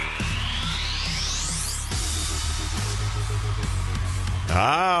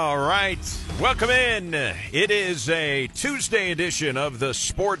All right. Welcome in. It is a Tuesday edition of the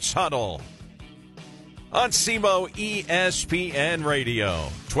Sports Huddle on SEMO ESPN Radio.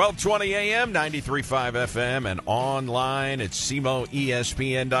 1220 AM, 93.5 FM, and online at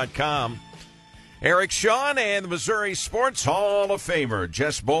SEMOESPN.com. Eric Shawn and the Missouri Sports Hall of Famer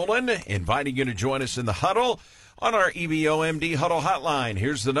Jess Boland inviting you to join us in the huddle on our EBOMD Huddle Hotline.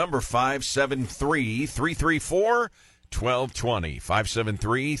 Here's the number, 573-334-1220.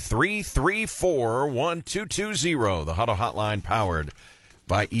 573-334-1220. The Huddle Hotline powered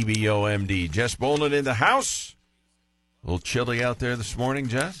by EBOMD. Jess Boland in the house. A little chilly out there this morning,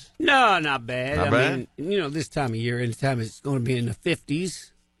 Jess? No, not bad. Not bad? Mean, this time of year, anytime it's going to be in the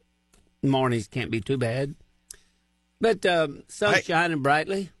 50s. Mornings can't be too bad. But sun's shining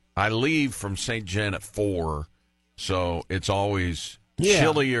brightly. I leave from St. John at 4, so it's always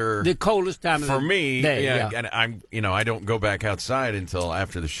chillier. The coldest time for of the me. day. And I don't go back outside until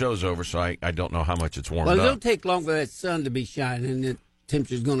after the show's over, so I don't know how much it's warmed up. Well, it'll take long for that sun to be shining. The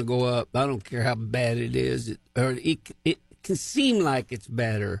temperature's going to go up. I don't care how bad it is. It can seem like it's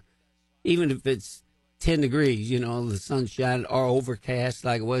better, even if it's 10 degrees, the sun's shining or overcast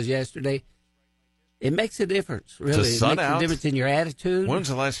like it was yesterday. It makes a difference, really. It makes a difference in your attitude. When's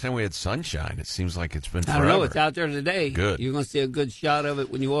the last time we had sunshine? It seems like it's been forever. I don't know. It's out there today. Good. You're going to see a good shot of it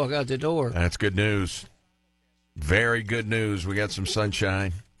when you walk out the door. That's good news. Very good news. We got some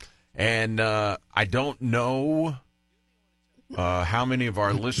sunshine. And I don't know how many of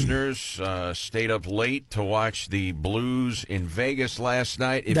our listeners stayed up late to watch the Blues in Vegas last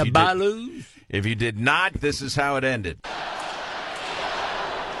night. The Blues? If you did not, this is how it ended. Now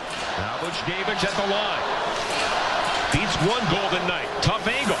Buchnevich at the line. Beats one Golden Knight. Tough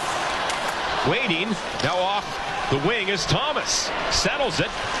angle. Waiting. Now off the wing is Thomas. Settles it.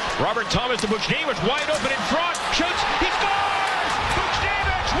 Robert Thomas to Buchnevich. Wide open in front. Shoots. He scores!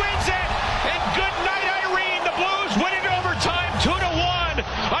 Buchnevich wins it! And good night, Irene. The Blues win it overtime 2-1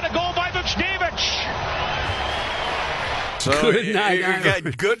 on a goal by Buchnevich. So Good night,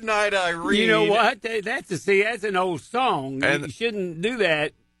 Irene. Good night, Irene. You know what? That's an old song. And you shouldn't do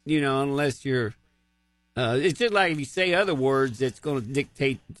that, unless you're. It's just like if you say other words that's going to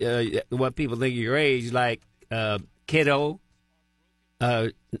dictate what people think of your age, like kiddo,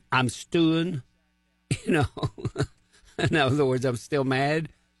 I'm stewing, In other words, I'm still mad.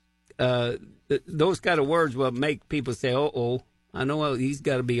 Those kind of words will make people say, I know he's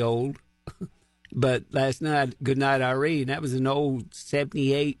got to be old. But last night, Good Night, Irene, that was an old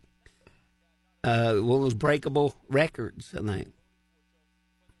 78, one of those breakable records, I think.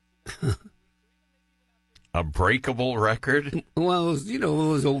 A breakable record? Well, it was,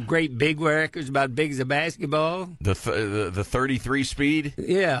 those old great big records about big as a basketball. The 33 speed?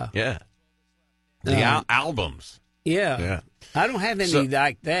 Yeah. Yeah. The albums. Yeah. I don't have any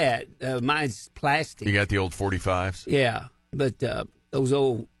like that. Mine's plastic. You got the old 45s? Yeah. But those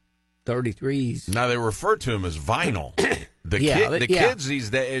old 33s. Now, they refer to them as vinyl. The kids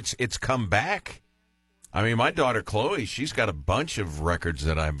these days, it's come back. I mean, my daughter Chloe, she's got a bunch of records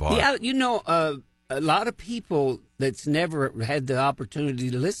that I bought. Yeah, a lot of people that's never had the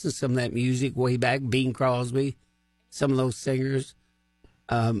opportunity to listen to some of that music way back, Bing Crosby, some of those singers,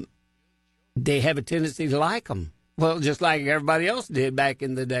 they have a tendency to like them. Well, just like everybody else did back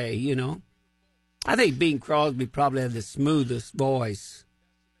in the day, I think Bing Crosby probably had the smoothest voice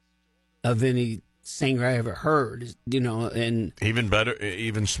of any singer I ever heard, and even better,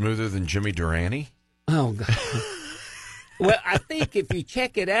 even smoother than Jimmy Durante. Oh God! Well, I think if you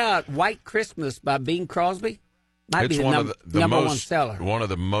check it out, "White Christmas" by Bing Crosby might be the number one seller. One of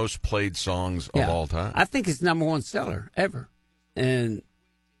the most played songs of all time. I think it's number one seller ever, and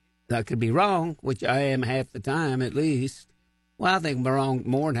I could be wrong, which I am half the time at least. Well, I think I'm wrong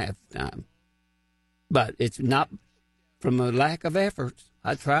more than half the time, but it's not from a lack of effort.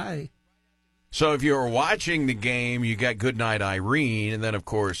 I try. So if you were watching the game, you got Good Night, Irene, and then, of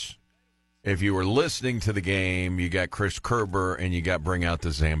course, if you were listening to the game, you got Chris Kerber and you got Bring Out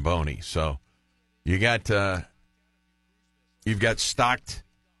the Zamboni. So you got you've got stocked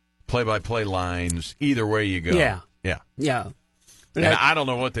play-by-play lines either way you go. Yeah. And I don't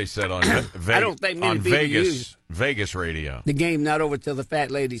know what they said on I don't think many people use Vegas radio. The game not over till the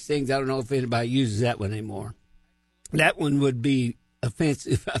fat lady sings. I don't know if anybody uses that one anymore. That one would be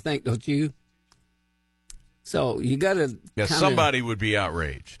offensive, I think, don't you? So you got to. Yeah, somebody would be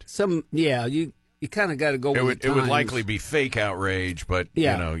outraged. You kind of got to go. It with would likely be fake outrage, but you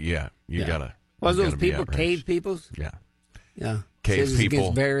gotta. Was those people cave peoples? Yeah. Cave Citizens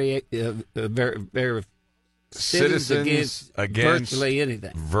people. Very citizens against virtually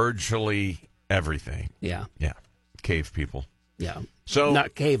anything. Virtually everything. Yeah. Cave people. Yeah. So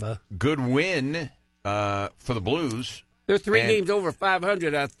not Cava. Good win for the Blues. They're 3 games over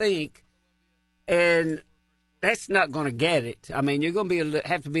 500, I think, and that's not going to get it. I mean, you're going to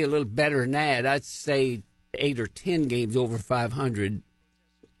have to be a little better than that. I'd say 8 or 10 games over 500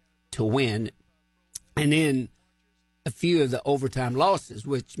 to win, and then a few of the overtime losses,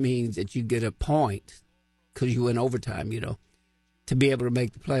 which means that you get a point because you win overtime, to be able to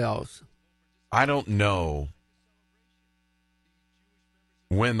make the playoffs. I don't know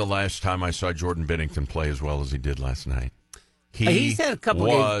when the last time I saw Jordan Binnington play as well as he did last night. He's had a couple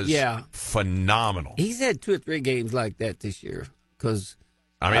was games, phenomenal. He's had 2 or 3 games like that this year because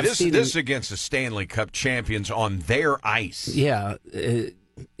this is against the Stanley Cup champions on their ice. Yeah,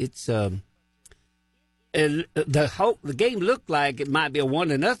 it's the game looked like it might be a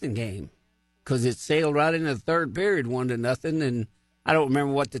 1-0 game because it sailed right into the third period 1-0, and I don't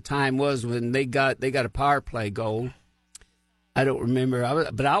remember what the time was when they got a power play goal. I don't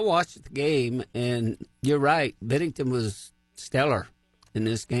remember, but I watched the game, and you're right. Binnington was stellar in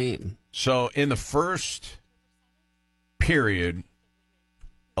this game. So in the first period,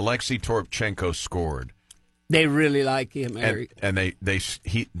 Alexei Toropchenko scored. They really like him, Eric. And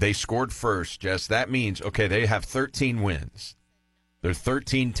they scored first, Jess. That means, okay, they have 13 wins. They're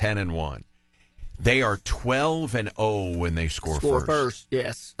 13-10-1. They are 12-0 when they score first.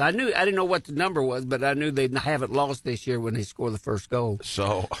 Yes. I didn't know what the number was, but I knew they haven't lost this year when they score the first goal.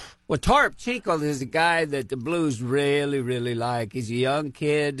 So, well, Toropchenko is a guy that the Blues really, really like. He's a young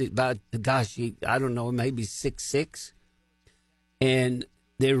kid, about I don't know, maybe 6'6", and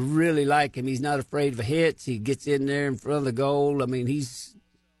they really like him. He's not afraid of hits. He gets in there in front of the goal. I mean,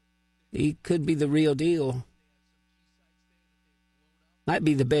 he could be the real deal. Might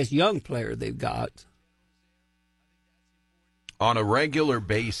be the best young player they've got. On a regular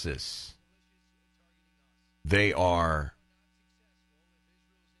basis, they are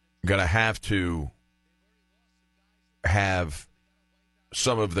going to have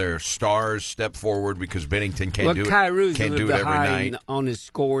some of their stars step forward because Binnington can't do it every night on his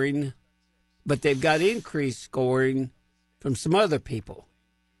scoring, but they've got increased scoring from some other people.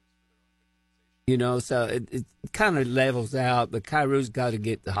 So it kind of levels out, but Kyrie's got to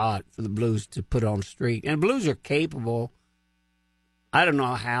get hot for the Blues to put on a streak. And the Blues are capable. I don't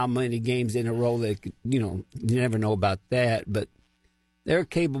know how many games in a row they could, you never know about that, but they're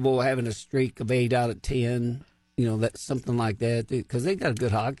capable of having a streak of 8 out of 10, that's something like that, because they got a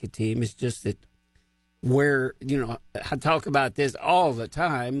good hockey team. It's just that I talk about this all the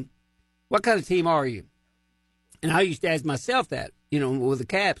time. What kind of team are you? And I used to ask myself that. With the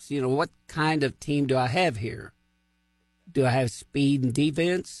Caps, what kind of team do I have here? Do I have speed and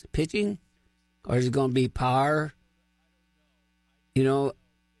defense, pitching? Or is it going to be power? You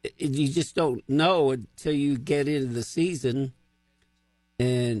just don't know until you get into the season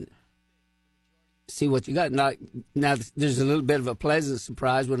and see what you got. Now, there's a little bit of a pleasant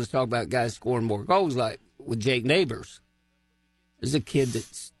surprise when it's talk about guys scoring more goals, like with Jake Neighbors. There's a kid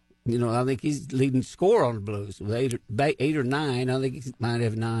that's, I think he's leading scorer on the Blues with 8 or 9. I think he might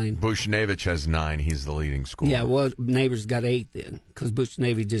have 9. Buchnevich has 9. He's the leading scorer. Yeah, well, Neighbors got 8 then because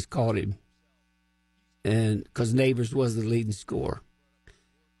Buchnevich just caught him, and because Neighbors was the leading scorer,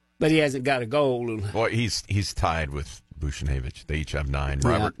 but he hasn't got a goal. Well, he's tied with Buchnevich. They each have 9.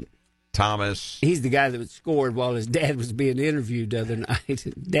 Robert Thomas. He's the guy that scored while his dad was being interviewed the other night.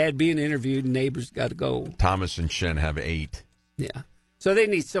 Dad being interviewed, and Neighbors got a goal. Thomas and Shen have 8. Yeah. So they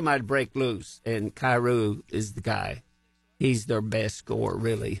need somebody to break loose, and Kyrou is the guy. He's their best scorer,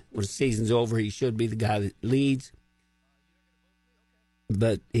 really. When the season's over, he should be the guy that leads.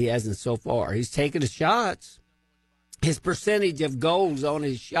 But he hasn't so far. He's taken the shots. His percentage of goals on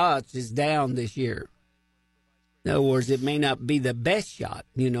his shots is down this year. In other words, it may not be the best shot.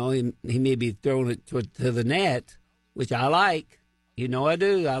 He may be throwing it to the net, which I like. I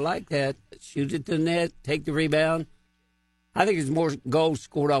do. I like that. Shoot it to the net, take the rebound. I think there's more goals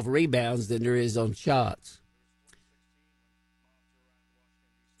scored off rebounds than there is on shots.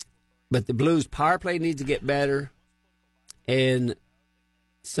 But the Blues power play needs to get better. And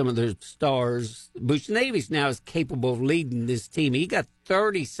some of their stars, Buchnevich now is capable of leading this team. He got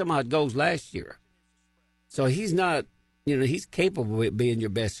 30-some-odd goals last year. So he's not, he's capable of being your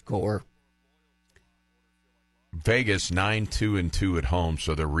best scorer. Vegas 9-2-2 at home,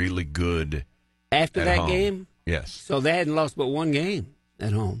 so they're really good. After that game? Yes. So they hadn't lost but one game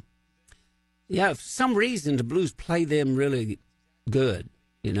at home. Yeah, for some reason the Blues play them really good,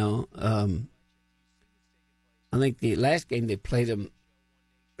 I think the last game they played them,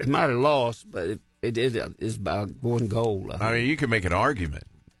 they might have lost, but it is by one goal. I mean, you can make an argument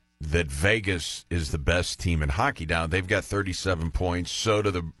that Vegas is the best team in hockey now. They've got 37 points. So do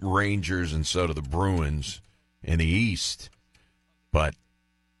the Rangers and so do the Bruins in the East. But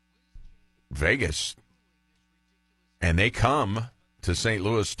Vegas, and they come to St.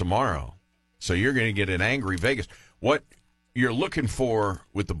 Louis tomorrow. So you're going to get an angry Vegas. What you're looking for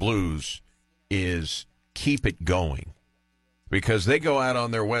with the Blues is keep it going. Because they go out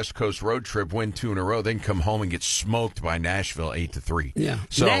on their West Coast road trip, win 2 in a row, then come home and get smoked by Nashville 8-3. Yeah.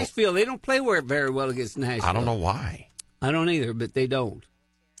 So, Nashville, they don't play very well against Nashville. I don't know why. I don't either, but they don't.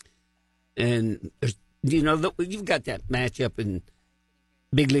 And, you've got that matchup in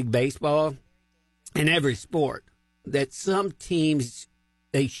big league baseball and every sport that some teams,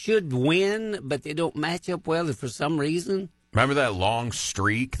 they should win, but they don't match up well for some reason. Remember that long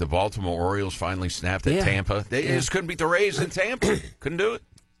streak the Baltimore Orioles finally snapped at Tampa? They just couldn't beat the Rays in Tampa. Couldn't do it.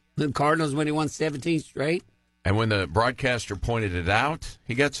 The Cardinals, when he won 17 straight. And when the broadcaster pointed it out,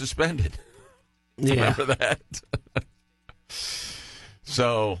 he got suspended. Yeah. Remember that?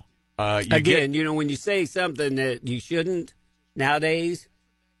 So, when you say something that you shouldn't, nowadays,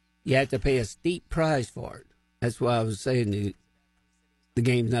 you have to pay a steep price for it. That's why I was saying the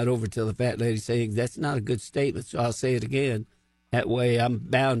game's not over till the fat lady saying that's not a good statement, so I'll say it again. That way I'm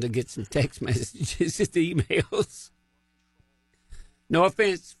bound to get some text messages and emails. No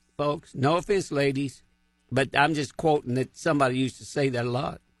offense, folks. No offense, ladies. But I'm just quoting that somebody used to say that a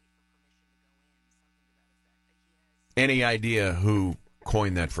lot. Any idea who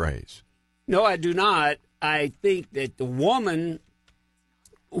coined that phrase? No, I do not. I think that the woman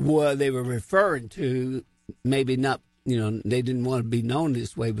they were referring to, maybe not, they didn't want to be known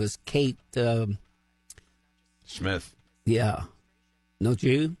this way, was Kate Smith. Yeah. Don't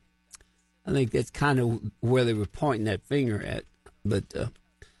you? I think that's kind of where they were pointing that finger at. But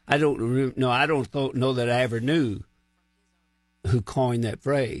I don't know. I don't know that I ever knew who coined that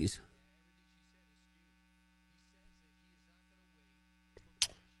phrase.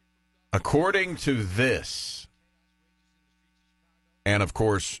 According to this, and of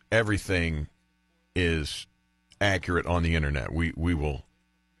course, everything is accurate on the internet. We will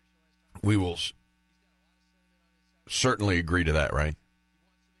certainly agree to that, right?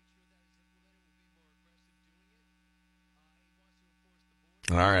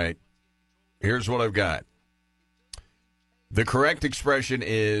 All right. Here's what I've got. The correct expression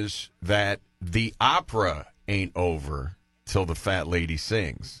is that the opera ain't over till the fat lady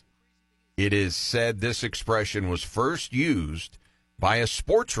sings. It is said this expression was first used by a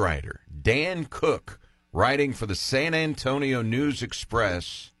sports writer, Dan Cook, writing for the San Antonio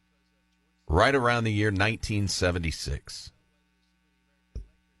News-Express right around the year 1976.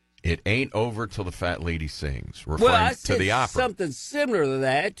 It ain't over till the fat lady sings, referring to the opera. Something similar to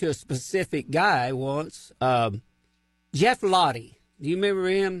that to a specific guy once. Jeff Lottie. Do you remember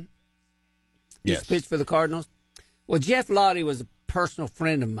him? He Yes. pitched for the Cardinals. Well, Jeff Lottie was a personal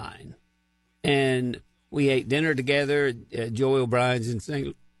friend of mine, and we ate dinner together at Joey O'Brien's in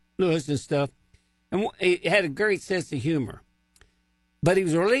St. Louis and stuff. And he had a great sense of humor. But he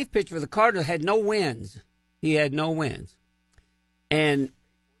was a relief pitcher for the Cardinals, had no wins. He had no wins. And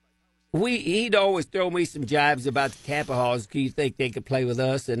he'd always throw me some jibes about the Capahawks. Do you think they could play with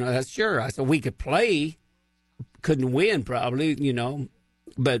us? And I said, sure. I said, we could play. Couldn't win probably,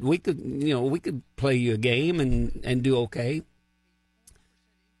 but we could play you a game and do okay.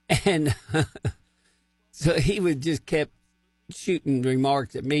 And so he would just kept shooting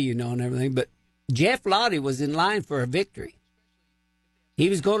remarks at me, and everything. But Jeff Lottie was in line for a victory. He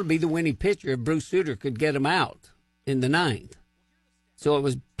was going to be the winning pitcher if Bruce Sutter could get him out in the ninth. So it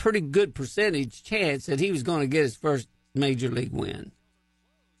was pretty good percentage chance that he was going to get his first major league win.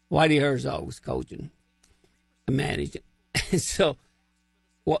 Whitey Herzog was coaching and managing. So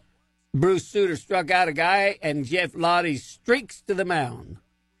Bruce Sutter struck out a guy, and Jeff Lottie streaks to the mound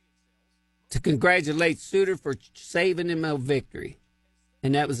to congratulate Sutter for saving him a victory.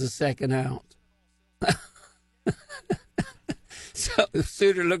 And that was the second out. So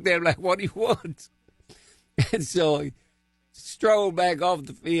Sutter looked at him like, what do you want? And so he strolled back off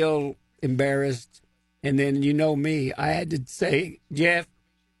the field, embarrassed. And then, me, I had to say, Jeff,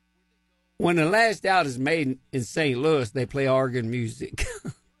 when the last out is made in St. Louis, they play organ music.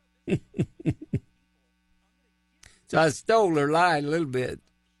 So I stole her line a little bit.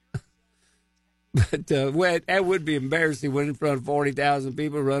 But that would be embarrassing when in front of 40,000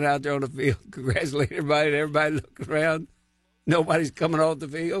 people run out there on the field, congratulate everybody, and everybody look around. Nobody's coming off the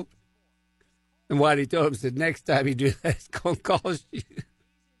field. And Whitey told him, said, next time you do that, it's going to cost you.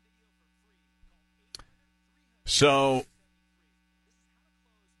 So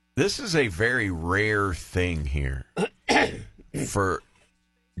this is a very rare thing here for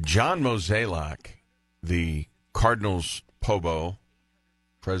John Mozeliak, the Cardinals POBO,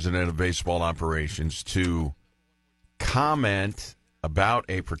 president of baseball operations, to comment about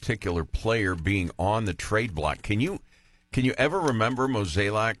a particular player being on the trade block. Can you ever remember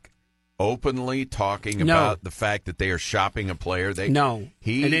Mozeliak openly talking about the fact that they are shopping a player? And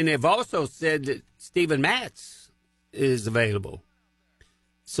then they've also said that Steven Matz is available.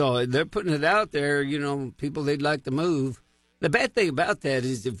 So they're putting it out there, people they'd like to move. The bad thing about that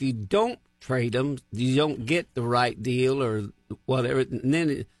is if you don't trade them, you don't get the right deal or whatever. And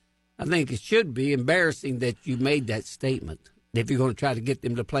then I think it should be embarrassing that you made that statement if you're going to try to get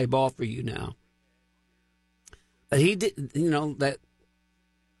them to play ball for you now. But he did, that.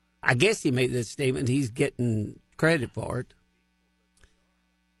 I guess he made that statement. He's getting credit for it.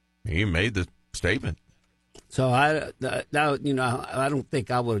 He made the statement. So I don't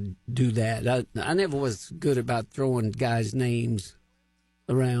think I would do that. I never was good about throwing guys' names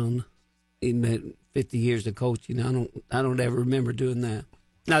around. In 50 years of coaching, I don't ever remember doing that.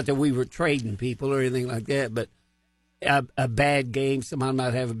 Not that we were trading people or anything like that, but a bad game. Somebody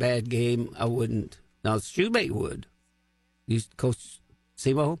might have a bad game. I wouldn't. Now Shoemate would. Used to coach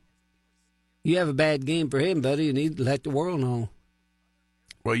Simo. You have a bad game for him, buddy, and he'd let the world know.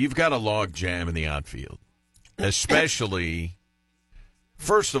 Well, you've got a log jam in the outfield. Especially,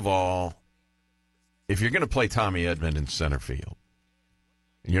 first of all, if you're going to play Tommy Edman in center field,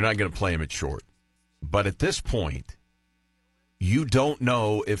 and you're not going to play him at short. But at this point, you don't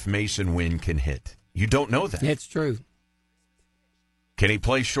know if Mason Wynn can hit. You don't know that. That's true. Can he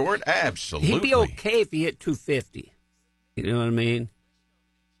play short? Absolutely. He'd be okay if he hit 250. You know what I mean?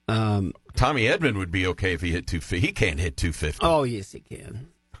 Tommy Edman would be okay if he hit 250. He can't hit 250. Oh, yes, he can.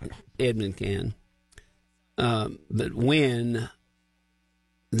 Edman can. But Wynn,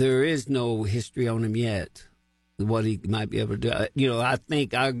 there is no history on him yet, what he might be able to do. I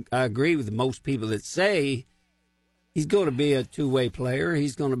think I agree with most people that say he's going to be a two-way player.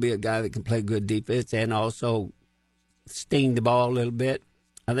 He's going to be a guy that can play good defense and also sting the ball a little bit.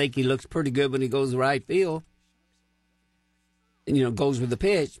 I think he looks pretty good when he goes to right field. And, goes with the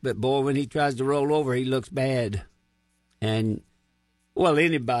pitch. But, boy, when he tries to roll over, he looks bad. And, well,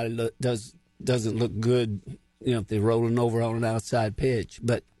 anybody doesn't look good, if they're rolling over on an outside pitch.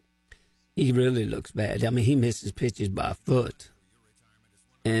 But he really looks bad. I mean, he misses pitches by a foot.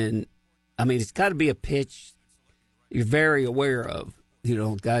 And, it's got to be a pitch you're very aware of.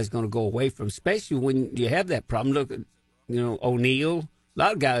 Guy's going to go away from, especially when you have that problem. Look at, O'Neill. A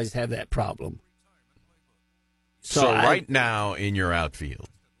lot of guys have that problem. So right now in your outfield,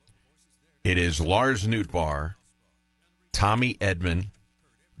 it is Lars Nootbaar, Tommy Edman,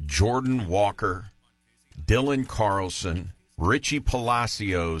 Jordan Walker, Dylan Carlson, Richie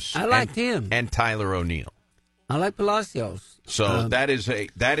Palacios. I liked him. And Tyler O'Neill. I like Palacios. So that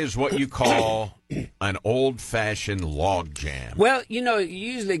is what you call an old-fashioned log jam. Well, you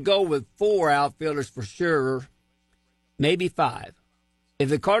usually go with 4 outfielders for sure, maybe 5. If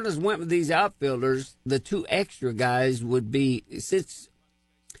the Cardinals went with these outfielders, the 2 extra guys would be, since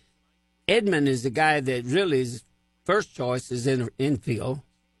Edman is the guy that really his first choice is in infield,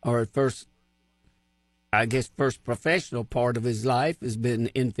 or first professional part of his life has been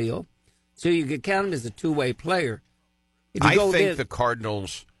infield. So you could count him as a two-way player. I think the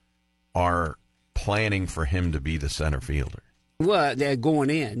Cardinals are planning for him to be the center fielder. Well, they're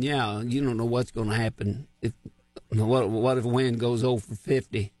going in, yeah. You don't know what's going to happen. What if Wynn goes 0 for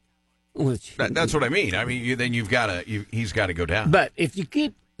 50? That's what I mean. Then he's got to go down. But if you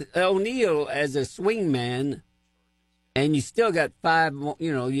keep O'Neill as a swing man, and you still got 5,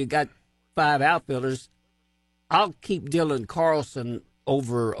 you got 5 outfielders, I'll keep Dylan Carlson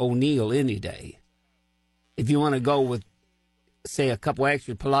over O'Neill any day. If you want to go with, say, a couple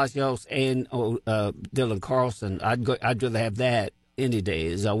extra Palacios and Dylan Carlson, I'd rather have that any day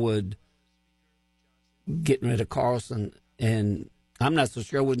as I would getting rid of Carlson. And I'm not so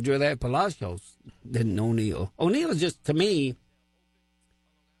sure I wouldn't rather have Palacios than O'Neill. O'Neill just, to me,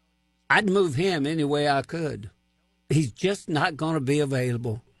 I'd move him any way I could. He's just not going to be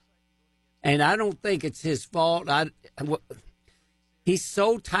available. And I don't think it's his fault. He's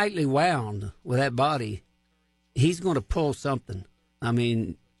so tightly wound with that body. He's going to pull something.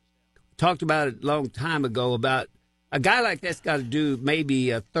 Talked about it a long time ago about a guy like that's got to do maybe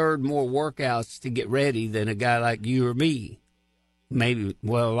a third more workouts to get ready than a guy like you or me. Maybe,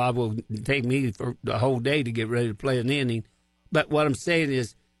 well, I will take me for the whole day to get ready to play an inning. But what I'm saying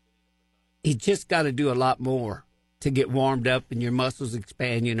is he just got to do a lot more to get warmed up and your muscles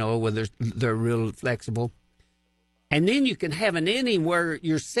expand, where they're real flexible. And then you can have an inning where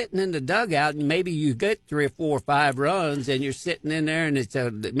you're sitting in the dugout and maybe you get 3 or 4 or 5 runs and you're sitting in there and it's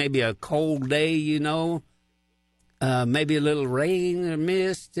maybe a cold day, maybe a little rain or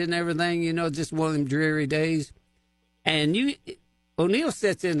mist and everything, just one of them dreary days. And O'Neill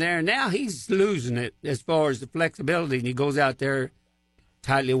sits in there and now he's losing it as far as the flexibility. And he goes out there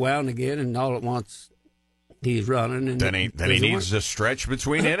tightly wound again and all at once he's running. And then he needs to stretch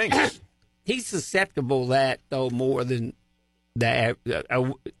between innings. He's susceptible to that, though, more than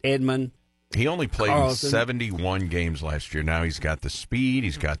Edmund. He only played Carlson. in 71 games last year. Now he's got the speed,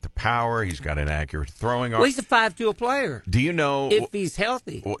 he's got the power, he's got an accurate throwing arm. Well, he's a 5-tool player. Do you know if he's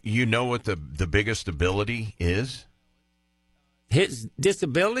healthy? You know what the biggest ability is? His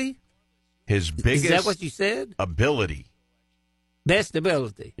disability? His biggest. Is that what you said? Ability. Best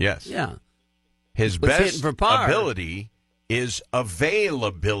ability. Yes. Yeah. His Was best hitting for power. ability is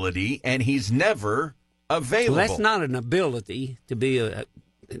availability, and he's never available. Well, that's not an ability to be a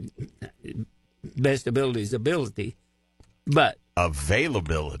best ability is ability, but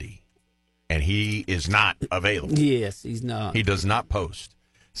availability, and he is not available. Yes, he's not. He does not post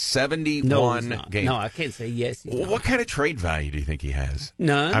 71 games. No, I can't say yes. What kind of trade value do you think he has?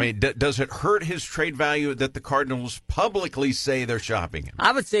 None. I mean, does it hurt his trade value that the Cardinals publicly say they're shopping him?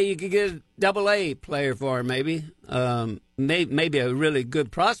 I would say you could get a Double-A player for him, maybe. Maybe a really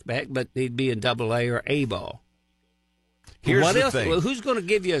good prospect, but he'd be in Double-A or A-ball. Here's what the else? thing. Well, who's going to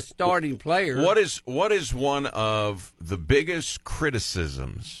give you a starting player? What is one of the biggest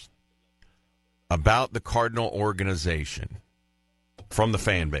criticisms about the Cardinal organization from the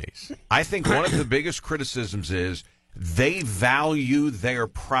fan base? I think one of the biggest criticisms is they value their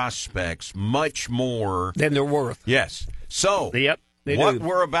prospects much more than they're worth. Yes. So, yep, what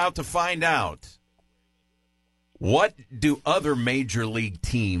we're about to find out, what do other major league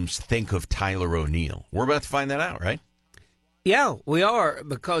teams think of Tyler O'Neill? We're about to find that out, right? Yeah, we are,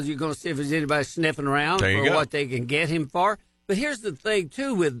 because you're going to see if there's anybody sniffing around for what they can get him for. But here's the thing,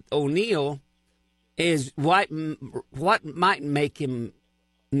 too, with O'Neill is what might make him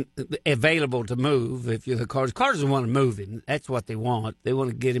available to move if you're the Cardinals. Cardinals want to move him. That's what they want. They want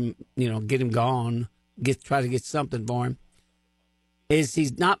to get him gone, try to get something for him. Is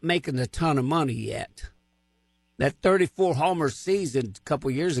he's not making a ton of money yet. That 34-homer season a couple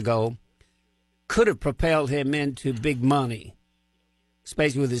years ago could have propelled him into big money,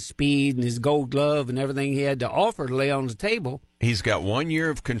 especially with his speed and his gold glove and everything he had to offer to lay on the table. He's got 1 year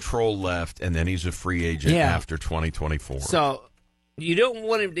of control left, and then he's a free agent after 2024. So you don't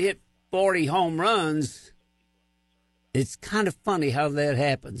want him to hit 40 home runs. It's kind of funny how that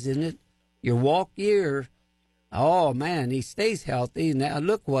happens, isn't it? Your walk year, oh, man, he stays healthy. Now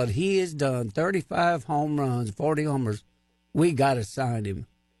look what he has done, 35 home runs, 40 homers. We got to sign him.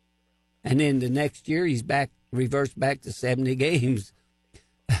 And then the next year, he's reversed back to 70 games.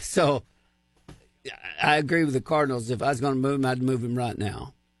 So I agree with the Cardinals. If I was going to move him, I'd move him right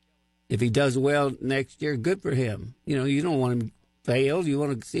now. If he does well next year, good for him. You don't want him to fail. You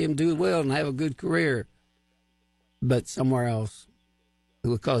want to see him do well and have a good career. But somewhere else,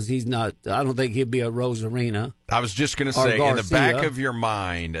 because he's not, I don't think he'll be a Rosarina. I was just going to say, in the back of your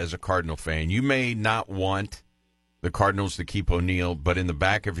mind as a Cardinal fan, you may not want the Cardinals to keep O'Neill, but in the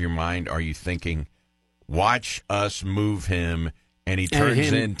back of your mind, are you thinking, watch us move him, and he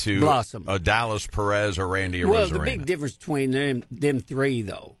turns into blossom. A Dallas Perez or Randy Arozarena? Well, the big difference between them three,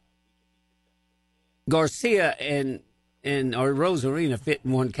 though, Garcia and Rosarina fit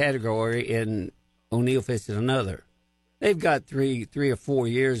in one category, and O'Neill fits in another. They've got three or 4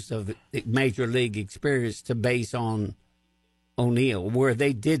 years of major league experience to base on O'Neill, where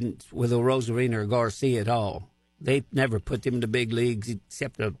they didn't with Rosarina or Garcia at all. They never put them in the big leagues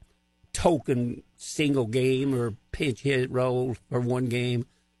except a token single game or pinch hit role for one game.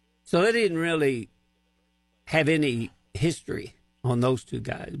 So they didn't really have any history on those two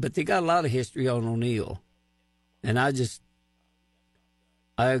guys. But they got a lot of history on O'Neill. And I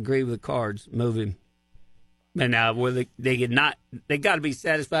agree with the Cards. Move him. And now they got to be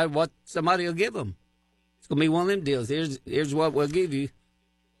satisfied with what somebody will give them. It's going to be one of them deals. Here's what we'll give you.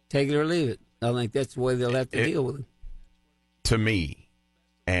 Take it or leave it. I think that's the way they'll have to deal with him. To me,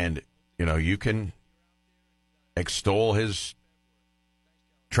 and, you can extol his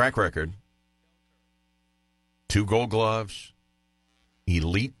track record. 2 Gold Gloves,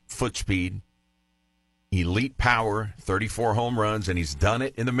 elite foot speed, elite power, 34 home runs, and he's done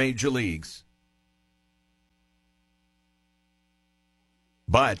it in the major leagues.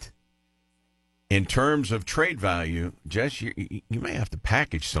 But in terms of trade value, Jess, you may have to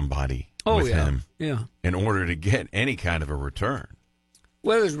package somebody with him in order to get any kind of a return.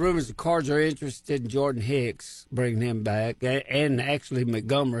 Well, there's rumors the Cards are interested in Jordan Hicks, bringing him back, and actually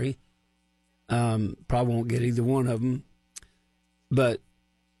Montgomery. Probably won't get either one of them. But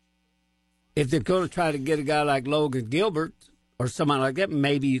if they're going to try to get a guy like Logan Gilbert or somebody like that,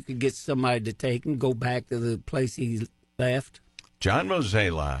 maybe you could get somebody to take him, go back to the place he left. John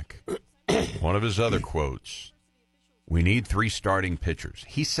Mozeliak, one of his other quotes, we need 3 starting pitchers.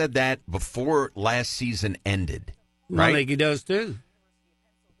 He said that before last season ended, right? I think he does, too.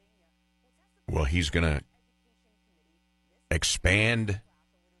 Well, he's going to expand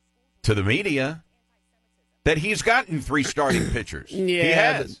to the media that he's gotten 3 starting pitchers. Yeah, he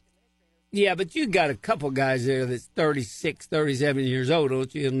has. But you got a couple guys there that's 36, 37 years old,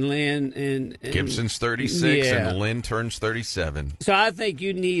 don't you? And Lynn and Gibson's 36, yeah. and Lynn turns 37. So I think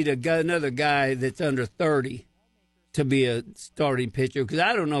you need another guy that's under 30 to be a starting pitcher. Because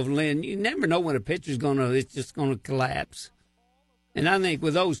I don't know if Lynn, you never know when a pitcher's it's just going to collapse. And I think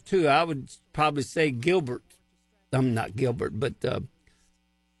with those two, I would probably say Gilbert. I'm not Gilbert, but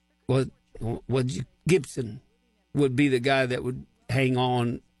Gibson would be the guy that would hang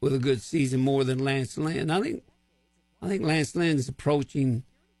on with a good season more than Lance Lynn. I think Lance Lynn is approaching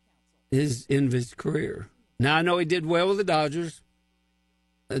his end of his career. Now I know he did well with the Dodgers,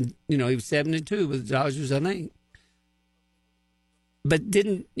 and he was 72 with the Dodgers, I think. But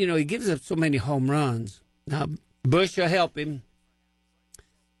he gives up so many home runs. Now Bush will help him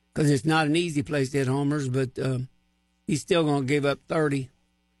because it's not an easy place to hit homers, but he's still going to give up 30,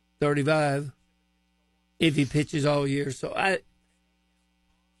 35 if he pitches all year. So I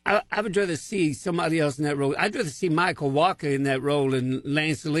would rather see somebody else in that role. I'd rather see Michael Walker in that role and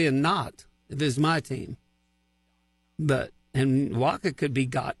Lance Lynn not, if it's my team. And Walker could be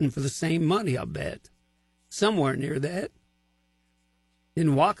gotten for the same money, I'll bet. Somewhere near that.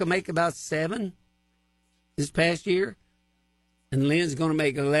 Didn't Walker make about 7 this past year? And Lynn's going to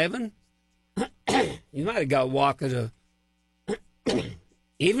make 11? You might have got Walker to,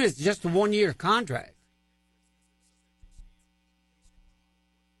 even if it's just a 1-year contract.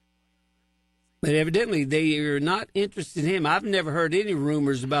 But evidently, they are not interested in him. I've never heard any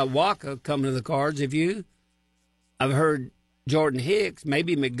rumors about Walker coming to the Cards. Have you? I've heard Jordan Hicks,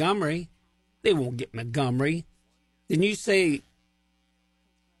 maybe Montgomery. They won't get Montgomery. Didn't you say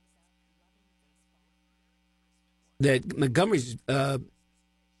that Montgomery's,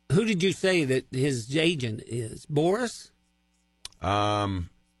 who did you say that his agent is? Boris? I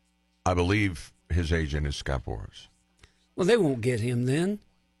believe his agent is Scott Boras. Well, they won't get him then.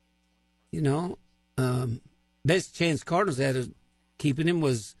 Best chance Cardinals had of keeping him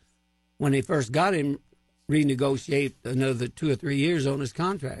was when they first got him, renegotiate another 2 or 3 years on his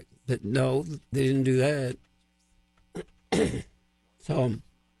contract. But no, they didn't do that. So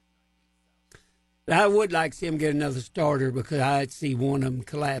I would like to see him get another starter because I'd see one of them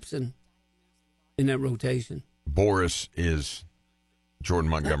collapsing in that rotation. Boras is Jordan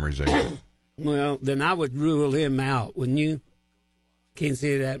Montgomery's agent. Well, then I would rule him out, wouldn't you? Can't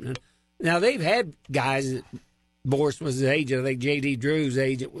see it happening. Now, they've had guys that Boras was his agent. I think J.D. Drew's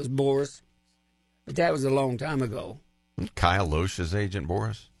agent was Boras. But that was a long time ago. Kyle Loesch's agent,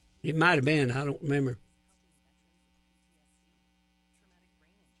 Boras? It might have been. I don't remember.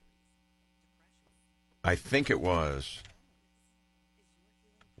 I think it was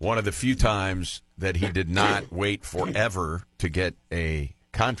one of the few times that he did not wait forever to get a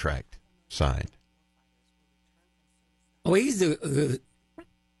contract signed. Oh, he's the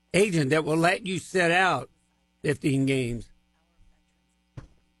agent that will let you sit out 15 games.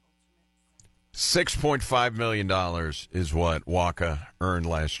 $6.5 million is what Walker earned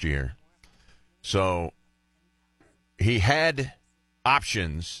last year. So he had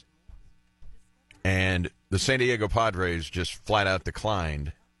options, and the San Diego Padres just flat out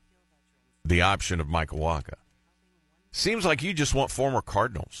declined the option of Michael Walker. Seems like you just want former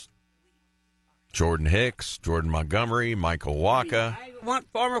Cardinals. Jordan Hicks, Jordan Montgomery, Michael Walker. I want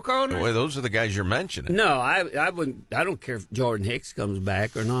former Cardinals. Well, those are the guys you're mentioning. No, I wouldn't. I don't care if Jordan Hicks comes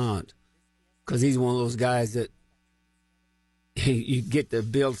back or not, because he's one of those guys that you get to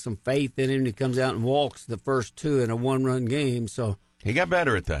build some faith in him. He comes out and walks the first 2 in a 1-run game. So he got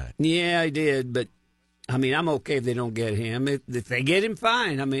better at that. Yeah, he did. But I mean, I'm okay if they don't get him. If they get him,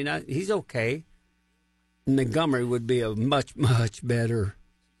 fine. I mean, he's okay. Montgomery would be a much, much better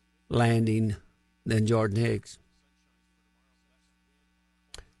landing than Jordan Hicks.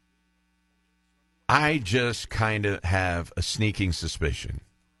 I just kind of have a sneaking suspicion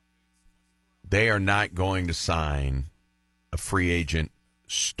they are not going to sign a free agent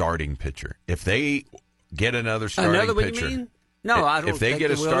starting pitcher. If they get another starting pitcher, you mean? No, I don't. If they think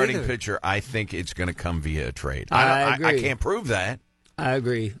get a starting either. pitcher, I think it's going to come via a trade. I agree. I can't prove that. I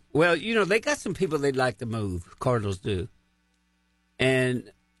agree. Well, they got some people they'd like to move. Cardinals do.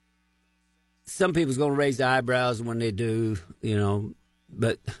 And some people's going to raise their eyebrows when they do,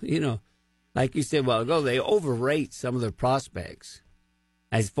 But, like you said a while ago, they overrate some of their prospects,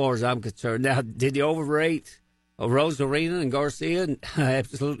 as far as I'm concerned. Now, did they overrate Rosarina and Garcia?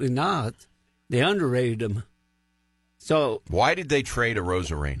 Absolutely not. They underrated them. So why did they trade a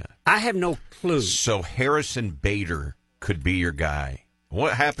Rosarina? I have no clue. So Harrison Bader could be your guy.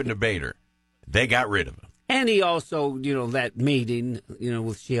 What happened to Bader? They got rid of him. And he also, that meeting,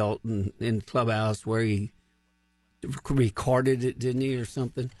 with Shelton in the clubhouse where he recorded it, didn't he, or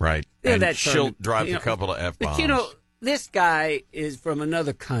something? Right. Yeah, and that Schilt dropped a couple of F-bombs. But, this guy is from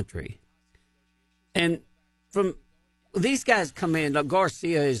another country. And these guys come in, like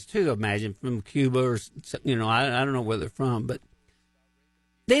Garcia is too, imagine, from Cuba or, I don't know where they're from, but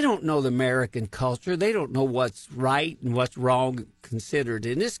they don't know the American culture. They don't know what's right and what's wrong considered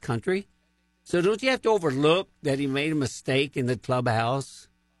in this country. So don't you have to overlook that he made a mistake in the clubhouse?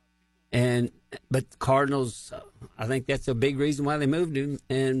 But the Cardinals, I think that's a big reason why they moved him.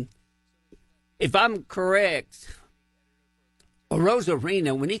 And if I'm correct,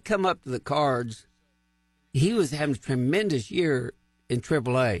 Rosarina, when he come up to the Cards, he was having a tremendous year in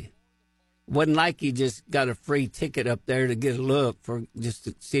AAA. Wasn't like he just got a free ticket up there to get a look for just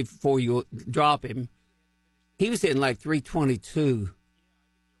to see before you drop him. He was hitting like 322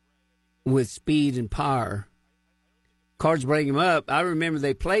 with speed and power. Cards bring him up. I remember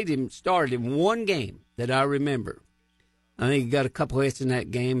they started in one game that I remember. I think he got a couple hits in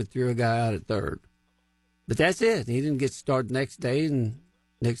that game and threw a guy out at third. But that's it. He didn't get started the next day, and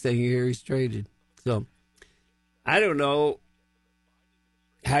next thing you hear, he's traded. So I don't know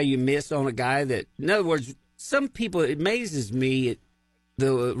how you miss on a guy that, in other words, some people, it amazes me,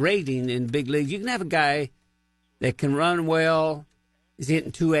 the rating in big leagues. You can have a guy that can run well. He's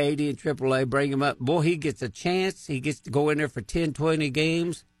hitting 280 in AAA, bring him up. Boy, he gets a chance. He gets to go in there for 10, 20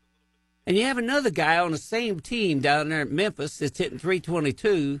 games. And you have another guy on the same team down there at Memphis that's hitting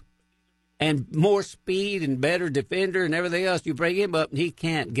 322 and more speed and better defender and everything else. You bring him up, and he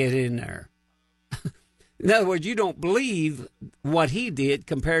can't get in there. In other words, you don't believe what he did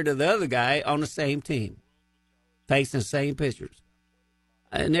compared to the other guy on the same team, facing the same pitchers.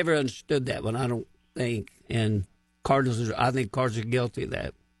 I never understood that one, I don't think. And I think Cardinals are guilty of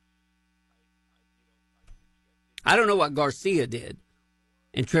that. I don't know what Garcia did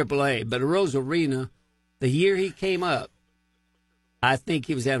in AAA, but Rosarina, the year he came up, I think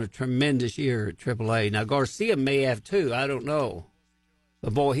he was having a tremendous year at AAA. Now, Garcia may have too. I don't know.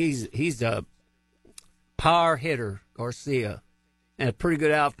 But, boy, he's a power hitter, Garcia, and a pretty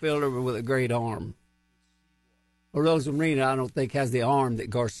good outfielder with a great arm. Well, Rosarina, I don't think, has the arm that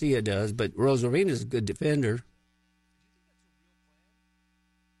Garcia does, but Rosarina's a good defender.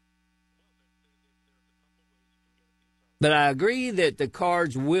 But I agree that the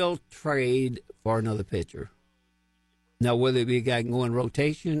Cards will trade for another pitcher. Now, whether it be a guy can go in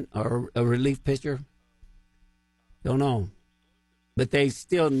rotation or a relief pitcher, don't know. But they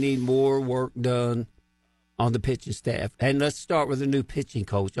still need more work done on the pitching staff. And let's start with a new pitching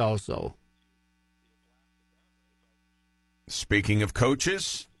coach also. Speaking of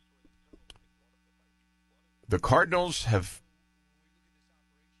coaches, the Cardinals have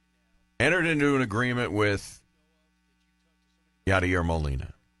entered into an agreement with Yadier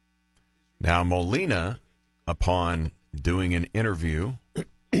Molina. Now, Molina, upon doing an interview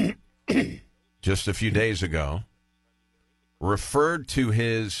just a few days ago, referred to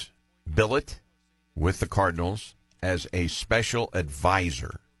his billet with the Cardinals as a special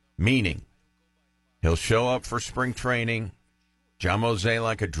advisor, meaning he'll show up for spring training. John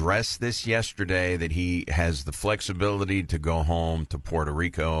Mozeliak addressed this yesterday, that he has the flexibility to go home to Puerto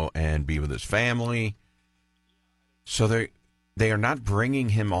Rico and be with his family. So they are not bringing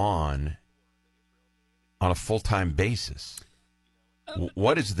him on a full-time basis.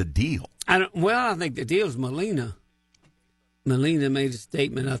 What is the deal? I think the deal is Molina. Molina made a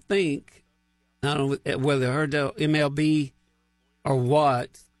statement, I think, I don't know whether I heard the MLB or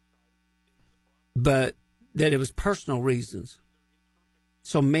what, but that it was personal reasons.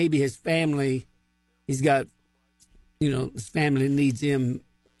 So maybe his family, his family needs him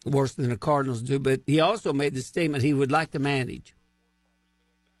worse than the Cardinals do, but he also made the statement he would like to manage.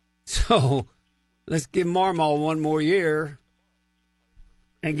 So let's give Marmol one more year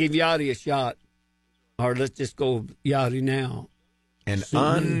and give Yachty a shot. Or let's just go Yachty now. An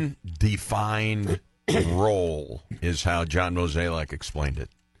undefined role is how John Mozeliak explained it.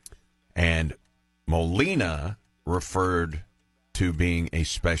 And Molina referred to being a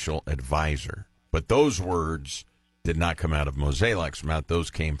special advisor. But those words did not come out of Mozeliak's mouth.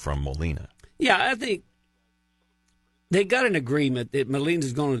 Those came from Molina. Yeah, I think they got an agreement that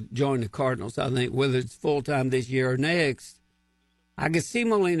Molina's going to join the Cardinals. I think whether it's full-time this year or next, I could see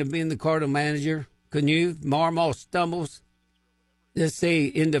Molina being the Cardinal manager. Couldn't you? Marmol stumbles. Let's say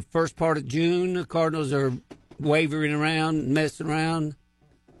in the first part of June, the Cardinals are wavering around, messing around.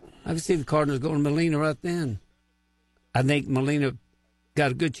 I can see the Cardinals going to Molina right then. I think Molina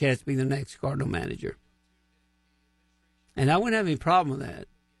got a good chance to be the next Cardinal manager. And I wouldn't have any problem with that.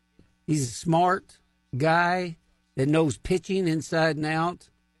 He's a smart guy that knows pitching inside and out.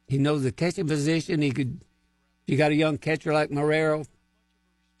 He knows the catching position. If you got a young catcher like Herrera,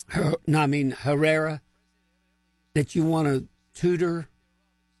 that you want to tutor,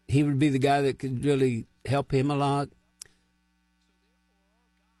 he would be the guy that could really help him a lot.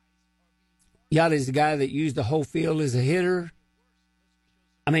 Yadi's the guy that used the whole field as a hitter.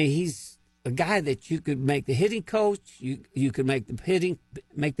 I mean, he's a guy that you could make the hitting coach. You could make the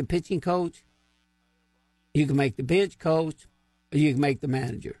pitching coach. You can make the bench coach, or you can make the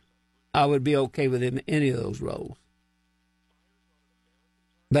manager. I would be okay with him in any of those roles.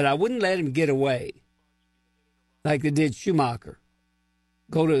 But I wouldn't let him get away like they did Schumacher.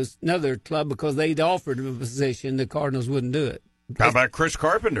 Go to another club because they'd offered him a position. The Cardinals wouldn't do it. How about Chris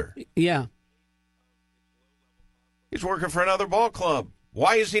Carpenter? Yeah. He's working for another ball club.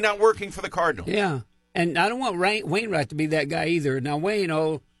 Why is he not working for the Cardinals? Yeah. And I don't want Wainwright to be that guy either. Now, Wayne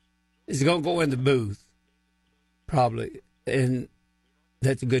is going to go in the booth, probably, and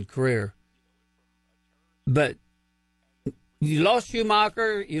that's a good career. But you lost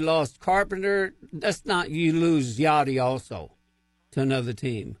Schumacher, you lost Carpenter. That's not you lose Yachty also to another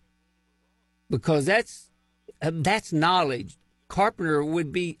team, because that's knowledge. Carpenter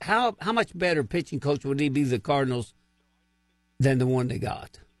would be how much better pitching coach would he be the Cardinals than the one they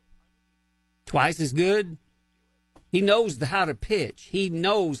got? Twice as good. He knows how to pitch. He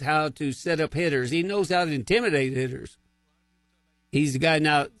knows how to set up hitters. He knows how to intimidate hitters. He's the guy.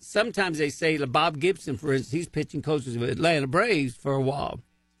 Now, sometimes they say, Bob Gibson, for instance, he's pitching coach of Atlanta Braves for a while.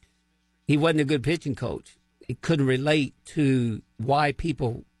 He wasn't a good pitching coach. He couldn't relate to why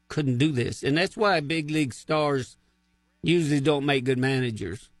people couldn't do this. And that's why big league stars usually don't make good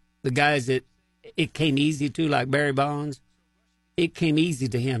managers. The guys that it came easy to, like Barry Bonds, it came easy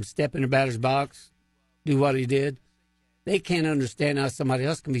to him. Step in the batter's box, do what he did. They can't understand how somebody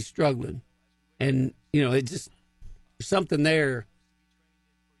else can be struggling. And, it just, something there.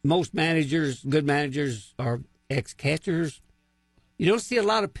 Most managers, good managers, are ex-catchers. You don't see a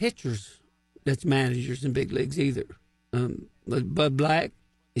lot of pitchers that's managers in big leagues either. But Bud Black,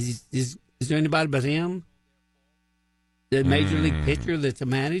 is there anybody but him? The major league pitcher that's a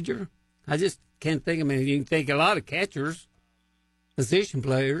manager? I just can't think of him. You can think a lot of catchers, position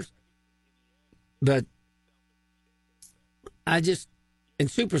players, but and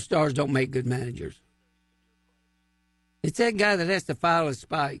superstars don't make good managers. It's that guy that has to file his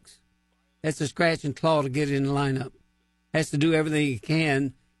spikes, has to scratch and claw to get in the lineup, has to do everything he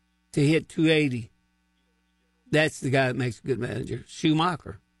can to hit 280. That's the guy that makes a good manager.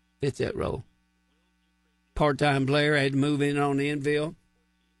 Schumacher fits that role. Part-time player, had to move in on the infield.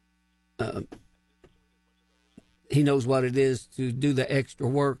 He knows what it is to do the extra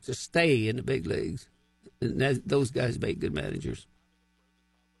work to stay in the big leagues. And those guys make good managers.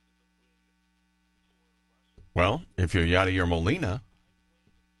 Well, if you're Yadier Molina,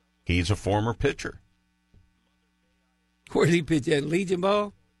 he's a former pitcher. Where did he pitch at? Legion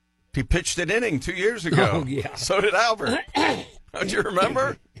Ball? He pitched an inning 2 years ago. Oh, yeah. So did Albert. Don't you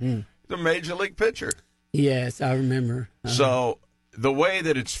remember? He's a major league pitcher. Yes, I remember. So the way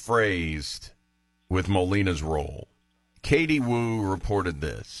that it's phrased with Molina's role, Katie Wu reported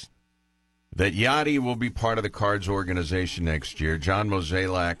this, that Yachty will be part of the Cards organization next year. John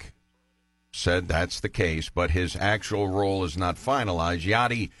Mozeliak said that's the case, but his actual role is not finalized.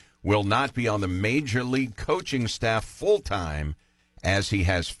 Yachty will not be on the major league coaching staff full-time as he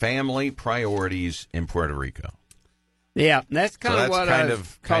has family priorities in Puerto Rico. Yeah, that's kind of what I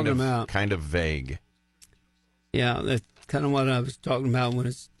was talking about. Kind of vague. Yeah, that's kind of what I was talking about when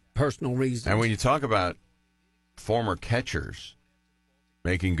it's personal reasons. And when you talk about former catchers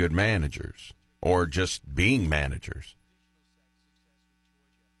making good managers or just being managers,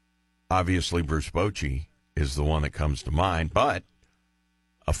 obviously Bruce Bochy is the one that comes to mind, but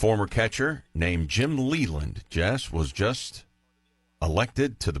a former catcher named Jim Leland, Jess, was just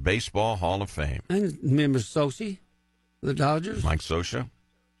elected to the Baseball Hall of Fame. I remember Sochi, the Dodgers. Mike Scioscia.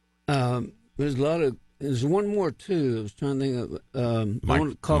 There's one more, too. I was trying to think of the one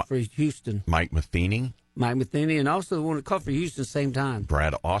that called for Houston. Mike Matheny. Mike Matheny, and also the one that called for Houston at the same time.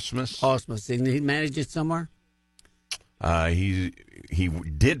 Brad Ausmus. Ausmus. And he managed it somewhere? He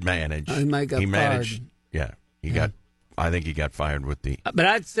did manage. He might got managed. fired. Yeah, he got. I think he got fired with the. But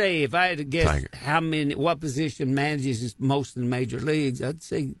I'd say if I had to guess Tiger. what position manages most in the major leagues, I'd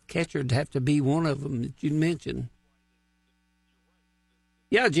say catcher would have to be one of them that you mentioned.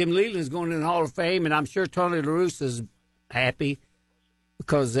 Yeah, Jim Leland's going in the Hall of Fame, and I'm sure Tony La Russa's happy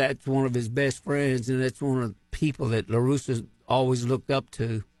because that's one of his best friends, and that's one of the people that La Russa always looked up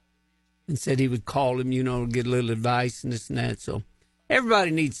to and said he would call him, to get a little advice and this and that. So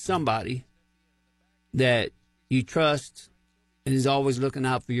everybody needs somebody that you trust and is always looking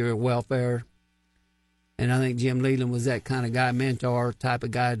out for your welfare. And I think Jim Leland was that kind of guy, mentor type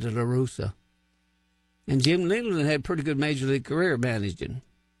of guy to La Russa. And Jim Leland had a pretty good major league career managing.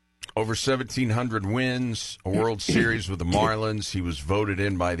 Over 1,700 wins, a World Series with the Marlins. He was voted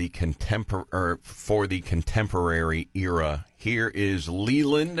in by the for the contemporary era. Here is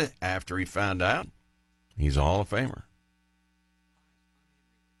Leland after he found out he's a Hall of Famer.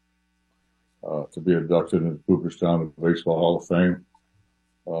 To be inducted into Cooperstown Baseball Hall of Fame,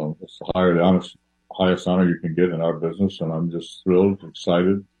 it's the highest honor you can get in our business, and I'm just thrilled,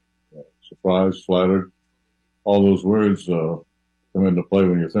 excited, surprised, flattered. All those words come into play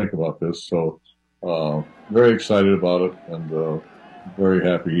when you think about this. So very excited about it, and very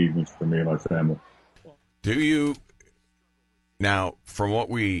happy evenings for me and my family. Do you, now, from what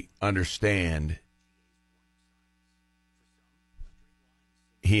we understand,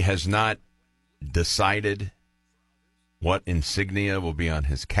 he has not decided what insignia will be on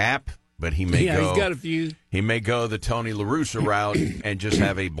his cap, but he may go. He's got a few. He may go the Tony La Russa route and just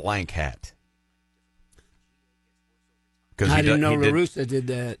have a blank hat. I didn't know La Russa did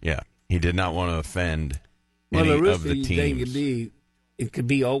that. Yeah, he did not want to offend any of the teams. It could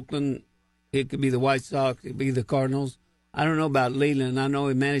be Oakland, it could be the White Sox, it could be the Cardinals. I don't know about Leland. I know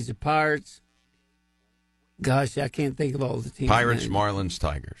he managed the Pirates. Gosh, I can't think of all the teams. Pirates, Marlins,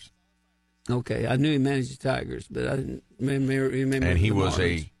 Tigers. Okay, I knew he managed the Tigers, but I didn't remember. And he was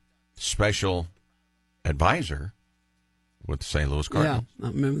Marlins. a special advisor with the St. Louis Cardinals. Yeah, I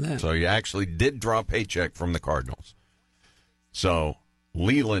remember that. So he actually did draw a paycheck from the Cardinals. So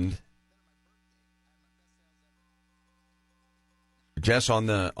Leland, Jess, on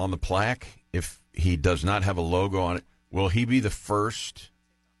the plaque, if he does not have a logo on it, will he be the first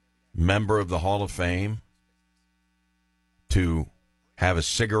member of the Hall of Fame to have a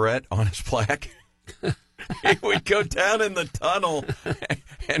cigarette on his plaque? He would go down in the tunnel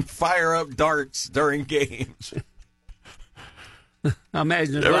and fire up darts during games. I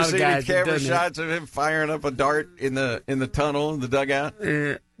imagine there's Ever a lot of seen guys any camera that shots of him firing up a dart in the tunnel in the dugout?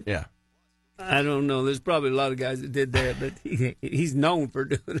 Yeah. I don't know. There's probably a lot of guys that did that, but he's known for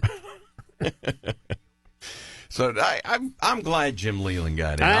doing it. So I'm glad Jim Leland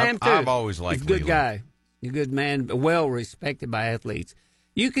got in. I am too. I've always liked He's a good Leland. guy. He's a good man, well respected by athletes.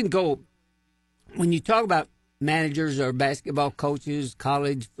 You can go, when you talk about managers or basketball coaches,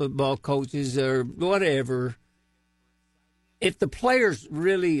 college football coaches, or whatever, if the players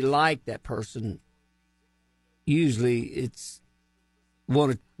really like that person, usually it's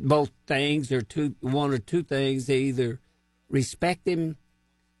both things or one or two things. They either respect him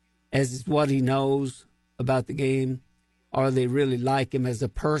as what he knows about the game, or they really like him as a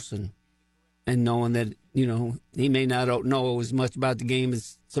person, and knowing that, he may not know as much about the game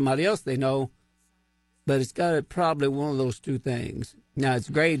as somebody else they know, but it's got probably one of those two things. Now, it's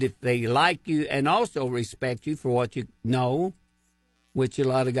great if they like you and also respect you for what you know, which a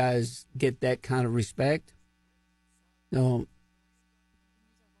lot of guys get that kind of respect. Doc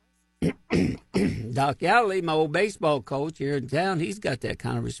Yowley, my old baseball coach here in town, he's got that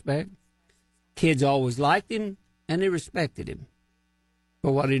kind of respect. Kids always liked him, and they respected him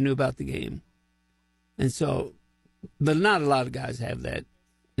for what he knew about the game. And so, but not a lot of guys have that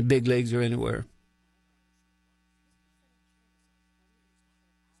in big leagues or anywhere.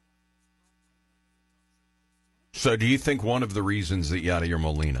 So do you think one of the reasons that Yadier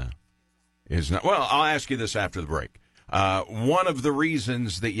Molina is not... Well, I'll ask you this after the break. One of the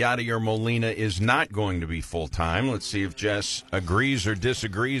reasons that Yadier Molina is not going to be full-time, let's see if Jess agrees or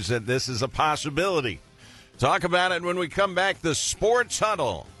disagrees that this is a possibility. Talk about it when we come back. The Sports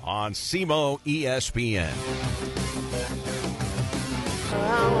Huddle on SEMO ESPN.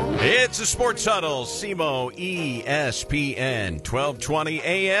 It's the Sports Huddle, SEMO ESPN, 1220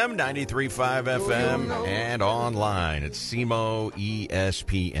 AM, 93.5 FM, and online at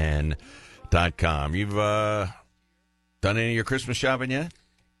SEMOESPN.com. You've done any of your Christmas shopping yet?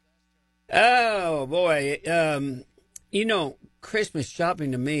 Oh, boy. Christmas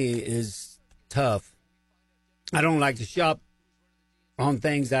shopping to me is tough. I don't like to shop on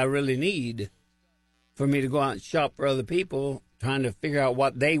things I really need for me to go out and shop for other people, trying to figure out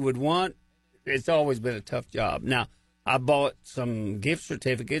what they would want, it's always been a tough job. Now, I bought some gift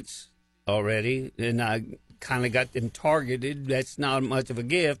certificates already, and I kind of got them targeted. That's not much of a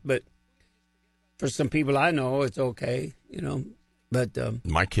gift, but for some people I know, it's okay, But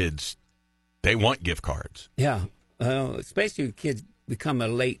my kids, they want gift cards. Yeah, especially when kids become a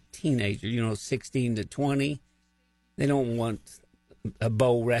late teenager, 16 to 20. They don't want a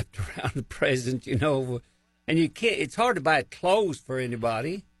bow wrapped around a present, And you can't. It's hard to buy clothes for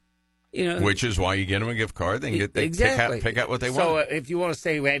anybody, Which is why you get them a gift card. They exactly. pick out what they want. So if you want to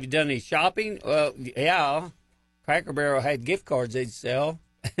say, well, have you done any shopping? Well, yeah. Cracker Barrel had gift cards they'd sell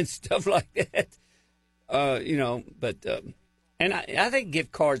and stuff like that. And I think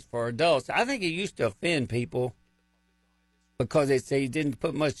gift cards for adults, I think it used to offend people because they say you didn't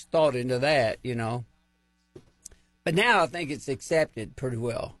put much thought into that, But now I think it's accepted pretty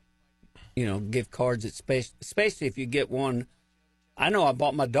well, gift cards, especially if you get one. I know I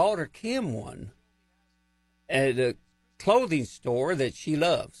bought my daughter Kim one at a clothing store that she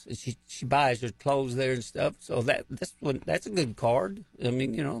loves. She buys her clothes there and stuff. So that's a good card. I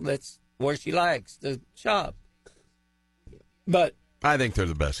mean, that's where she likes to shop. But I think they're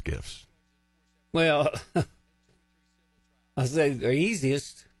the best gifts. Well, I say they're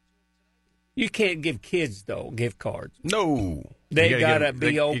easiest. You can't give kids, though, gift cards. No. They got to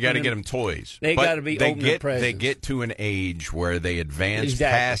be open. You got to get them toys. They got to be open presents. They get to an age where they advance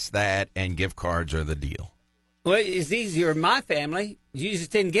past that, and gift cards are the deal. Well, it's easier in my family. You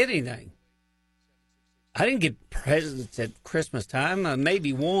just didn't get anything. I didn't get presents at Christmas time.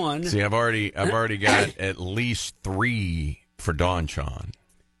 Maybe one. See, I've already got at least 3 for Don Sean.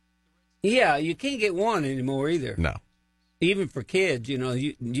 Yeah, you can't get one anymore either. No. Even for kids,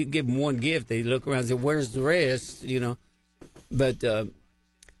 you give them one gift, they look around and say, "Where's the rest?" But I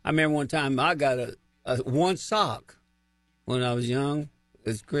remember one time I got a one sock when I was young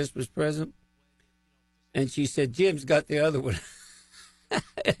as a Christmas present, and she said, "Jim's got the other one."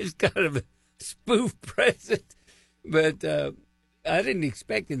 It's kind of a spoof present, but I didn't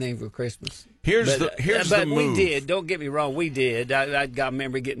expect anything for Christmas. Here's the move. We did. Don't get me wrong, we did. I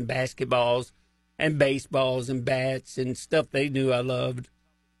remember getting basketballs and baseballs and bats and stuff they knew I loved.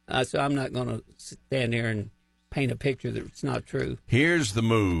 So I'm not going to stand there and paint a picture that's not true. Here's the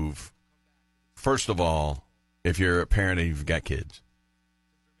move. First of all, if you're a parent and you've got kids,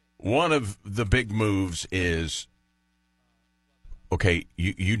 one of the big moves is, okay,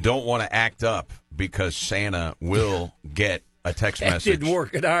 you don't want to act up because Santa will get a text message. That didn't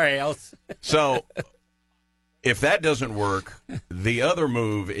work at our house. So if that doesn't work, the other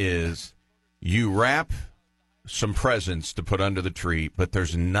move is you wrap some presents to put under the tree, but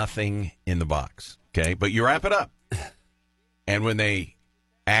there's nothing in the box, okay? But you wrap it up. And when they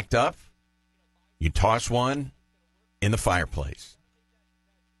act up, you toss one in the fireplace.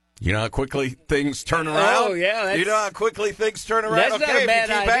 You know how quickly things turn around? Oh, yeah. You know how quickly things turn around? That's not a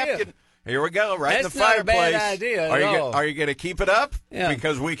bad idea. Here we go, right in the That's not fireplace. a bad idea at all. Are you going to keep it up? Yeah.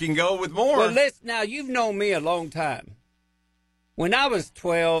 Because we can go with more. Well, now, you've known me a long time. When I was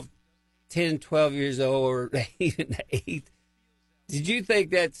 10, 12 years old, or 8, did you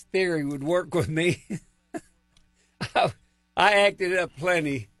think that theory would work with me? I acted up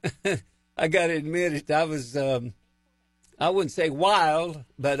plenty. I got to admit it. I was, I wouldn't say wild,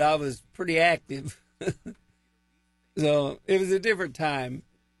 but I was pretty active. So it was a different time.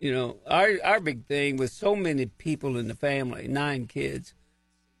 Our big thing with so many people in the family, 9 kids,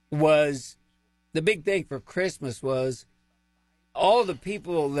 was the big thing for Christmas was all the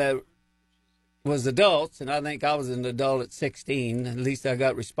people that was adults, and I think I was an adult at 16, at least I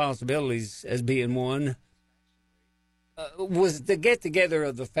got responsibilities as being one, was the get-together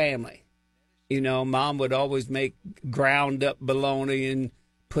of the family. Mom would always make ground-up bologna and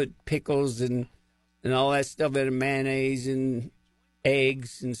put pickles and all that stuff in mayonnaise and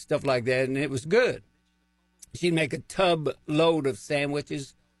eggs and stuff like that, and it was good. She'd make a tub load of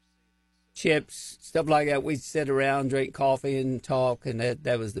sandwiches, chips, stuff like that. We'd sit around, drink coffee, and talk, and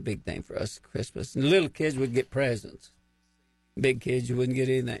that was the big thing for us at Christmas. And the little kids would get presents. Big kids, you wouldn't get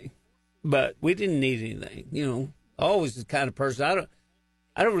anything. But we didn't need anything. Always the kind of person,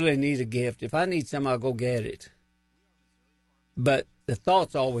 I don't really need a gift. If I need something, I'll go get it. But the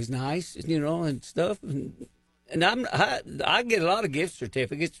thought's always nice, and stuff. And I get a lot of gift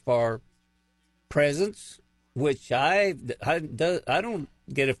certificates for presents, which I don't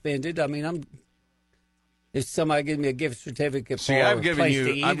get offended. I mean, if somebody gives me a gift certificate for I've given place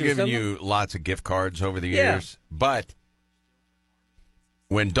to eat I've given something. you lots of gift cards over the years, but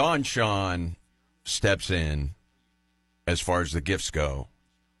when Don Sean steps in, as far as the gifts go,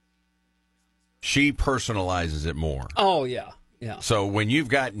 She personalizes it more. Oh, yeah. Yeah. So when you've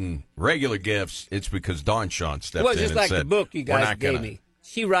gotten regular gifts, it's because Dawn Shawn stepped in just and like said, the book you guys gave me.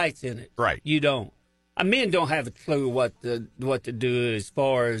 She writes in it. Right. You don't. Men don't have a clue what to do as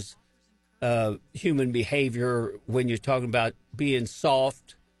far as human behavior when you're talking about being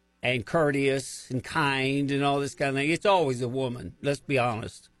soft and courteous and kind and all this kind of thing. It's always a woman. Let's be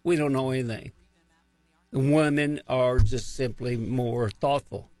honest. We don't know anything. Women are just simply more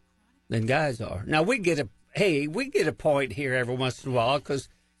thoughtful than guys are. Now, we get a point here every once in a while because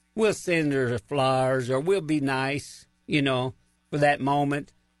we'll send her flowers or we'll be nice, for that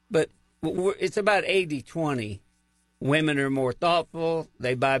moment. But it's about 80-20. Women are more thoughtful.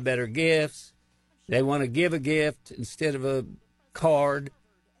 They buy better gifts. They want to give a gift instead of a card.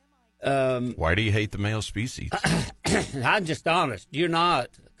 Why do you hate the male species? I'm just honest. You're not,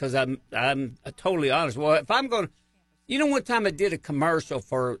 because I'm totally honest. Well, if I'm going to, one time I did a commercial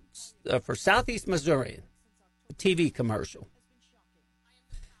for Southeast Missouri, a TV commercial,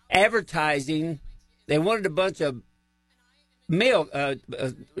 advertising. They wanted a bunch of mail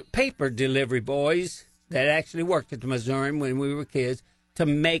paper delivery boys that actually worked at the Missouri when we were kids to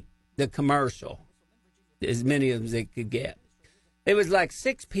make the commercial, as many of them as they could get. It was like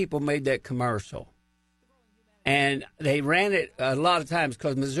 6 people made that commercial. And they ran it a lot of times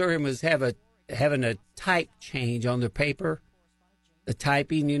because Missouri was having a type change on their paper. The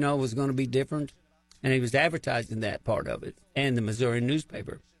typing, was going to be different. And he was advertising that part of it and the Missouri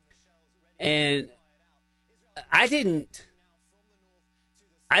newspaper. And I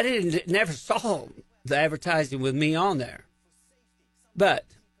never saw the advertising with me on there. But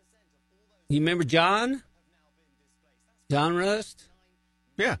you remember John Rust?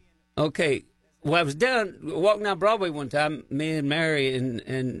 Yeah. Okay. Well, I was walking down Broadway one time, me and Mary,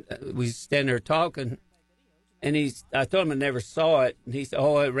 and we standing there talking. And I told him I never saw it. And he said,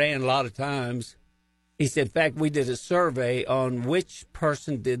 it ran a lot of times. He said, in fact, we did a survey on which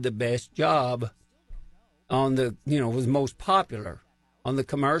person did the best job on was most popular on the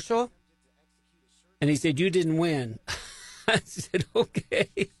commercial. And he said, you didn't win. I said, okay.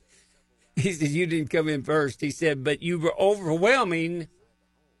 He said, you didn't come in first. He said, but you were overwhelming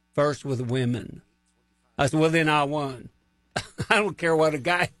first with women. I said, well, then I won. I don't care what a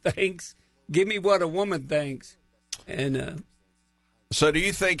guy thinks. Give me what a woman thinks. And so do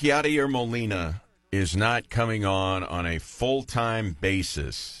you think Yadier Molina is not coming on a full-time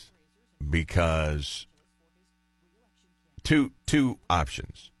basis because two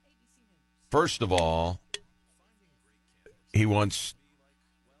options. First of all, he wants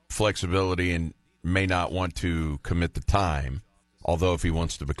flexibility and may not want to commit the time, although if he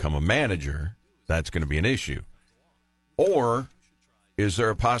wants to become a manager, that's going to be an issue. Or is there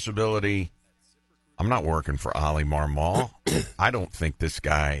a possibility, I'm not working for Ali Marmol. I don't think this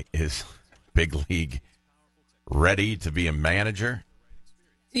guy is big league ready to be a manager.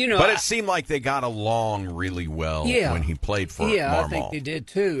 But it seemed like they got along really well when he played for Marmol. Yeah, I think they did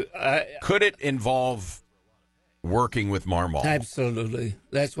too. Could it involve working with Marmol? Absolutely.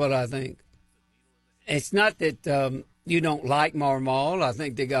 That's what I think. It's not that you don't like Marmol. I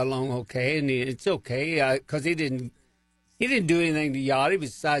think they got along okay, and it's okay because he didn't do anything to Yachty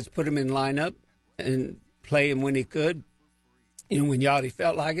besides put him in lineup and play him when he could, when Yachty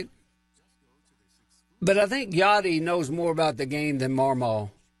felt like it. But I think Yachty knows more about the game than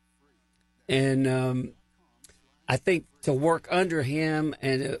Marmol. And I think to work under him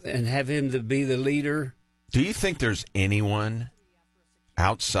and have him to be the leader. Do you think there's anyone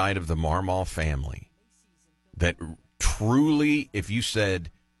outside of the Marmol family that truly, if you said,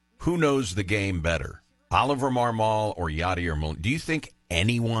 who knows the game better, Oliver Marmol or Yadier Molina, do you think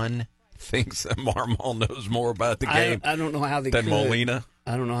anyone thinks that Marmol knows more about the game I don't know how they than could. Molina?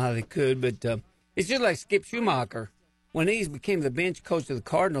 I don't know how they could, but it's just like Skip Schumacher. When he became the bench coach of the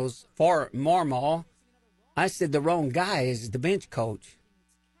Cardinals for Marmol, I said the wrong guy is the bench coach.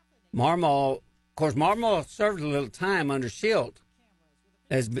 Marmol, of course, Marmol served a little time under Schilt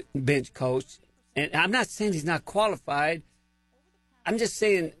as bench coach. And I'm not saying he's not qualified. I'm just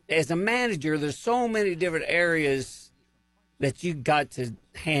saying, as a manager, there's so many different areas that you got to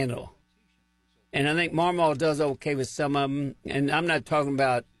handle. And I think Marmol does okay with some of them. And I'm not talking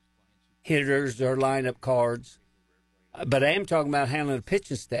about hitters or lineup cards, but I am talking about handling the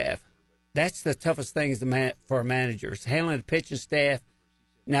pitching staff. That's the toughest thing for a manager, is handling the pitching staff.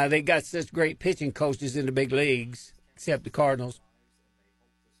 Now, they got such great pitching coaches in the big leagues, except the Cardinals.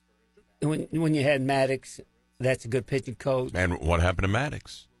 When you had Maddox, that's a good pitching coach. And what happened to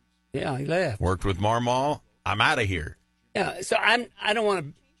Maddox? Yeah, he left. Worked with Marmol. I'm out of here. Yeah, so I don't want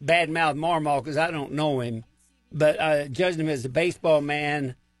to badmouth Marmol because I don't know him, but judging him as a baseball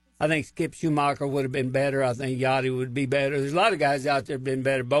man, I think Skip Schumacher would have been better. I think Yachty would be better. There's a lot of guys out there that have been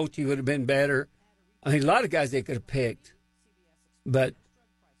better. Bochy would have been better. I mean, a lot of guys they could have picked. But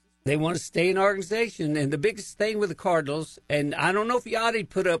they want to stay in the organization. And the biggest thing with the Cardinals, and I don't know if Yachty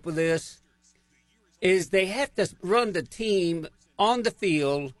put up with this, is they have to run the team on the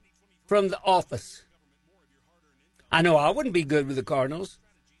field from the office. I know I wouldn't be good with the Cardinals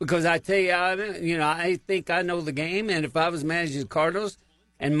because I tell you, I think I know the game. And if I was managing the Cardinals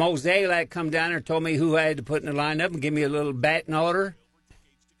and Mozeliak come down there and told me who I had to put in the lineup and give me a little batting order,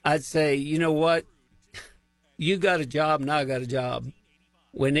 I'd say, you know what? You got a job and I got a job.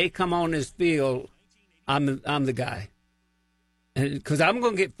 When they come on this field, I'm the guy. Because I'm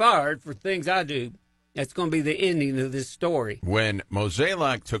going to get fired for things I do. That's going to be the ending of this story. When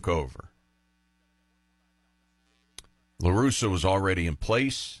Mozeliak took over, La Russa was already in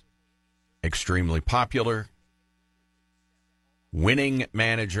place, extremely popular, winning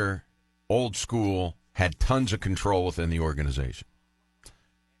manager, old school, had tons of control within the organization.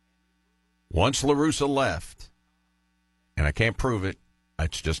 Once La Russa left, and I can't prove it,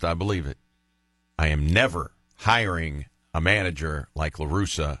 it's just I believe it, I am never hiring a manager like La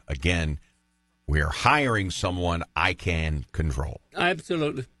Russa again. We are hiring someone I can control.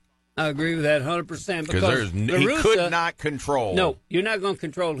 Absolutely. I agree with that 100%. Because he could not control. No, you're not going to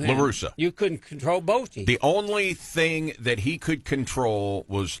control him. La Russa. You couldn't control Bochy. The only thing that he could control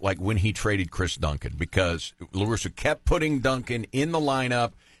was like when he traded Chris Duncan, because La Russa kept putting Duncan in the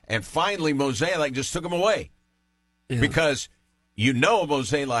lineup, and finally Mozeliak just took him away. Yeah. Because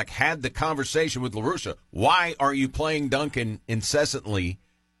Mozeliak had the conversation with La Russa. Why are you playing Duncan incessantly?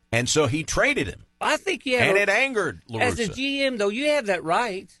 And so he traded him. I think you have. And it angered La Russa. As a GM, though, you have that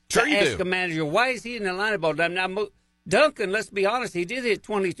right to ask a manager, why is he in the lineup all the time? Now, Duncan, let's be honest, he did hit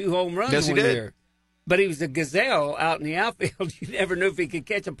 22 home runs one year. But he was a gazelle out in the outfield. You never knew if he could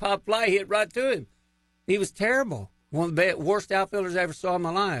catch a pop fly hit right to him. He was terrible. One of the worst outfielders I ever saw in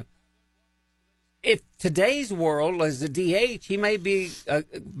my life. If today's world, as a DH, he may be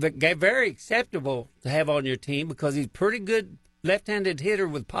very acceptable to have on your team because he's pretty good left-handed hitter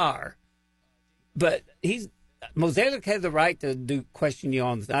with power. But Mozeliak had the right to question you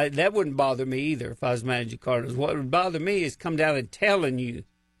on this. That wouldn't bother me either if I was managing Cardinals. What would bother me is come down and telling you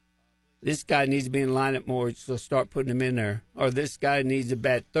this guy needs to be in the lineup more, so start putting him in there. Or this guy needs to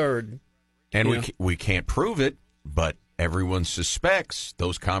bat third. And we can't prove it, but everyone suspects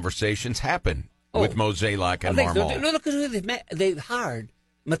those conversations happen with Mozeliak and Marmol. So. Look at who they hired.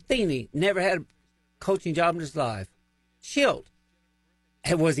 Matheny never had a coaching job in his life. Schilt.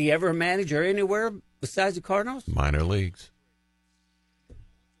 Was he ever a manager anywhere besides the Cardinals? Minor leagues.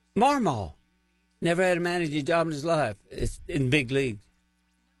 Marmol never had a managing job in his life. It's in big leagues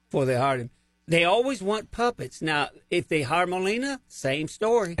before they hired him. They always want puppets. Now, if they hire Molina, same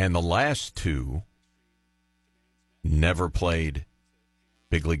story. And the last two never played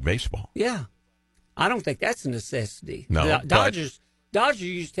big league baseball. Yeah. I don't think that's a necessity. No. The Dodgers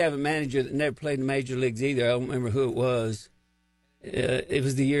used to have a manager that never played in the major leagues either. I don't remember who it was. It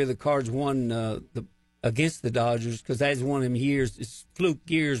was the year the Cards won against the Dodgers, because that's one of them years, it's fluke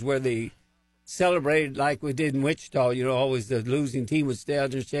years where they celebrated like we did in Wichita. Always the losing team would stay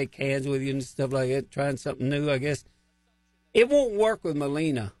out there and shake hands with you and stuff like that, trying something new, I guess. It won't work with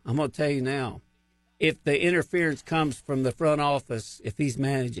Molina, I'm going to tell you now. If the interference comes from the front office, if he's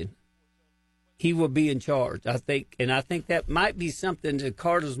managing, he will be in charge, I think. And I think that might be something the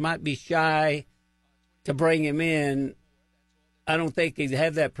Cardinals might be shy to bring him in. I don't think they'd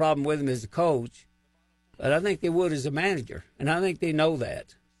have that problem with him as a coach, but I think they would as a manager. And I think they know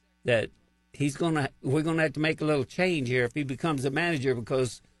that we're going to have to make a little change here if he becomes a manager,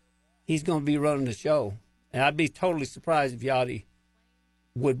 because he's going to be running the show. And I'd be totally surprised if Yachty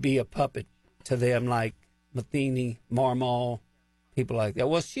would be a puppet to them like Matheny, Marmol, people like that.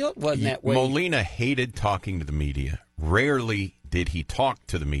 Well, Schilt wasn't that way. Molina hated talking to the media. Rarely did he talk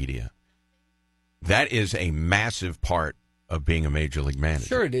to the media. That is a massive part of being a major league manager.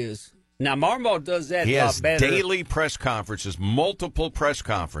 Sure it is. Now, Marmol does that a lot better. He has daily press conferences, multiple press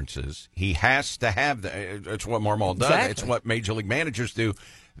conferences. He has to have that. It's what Marmol does. Exactly. It's what major league managers do.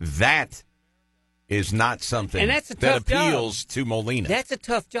 That is not something that appeals to Molina. That's a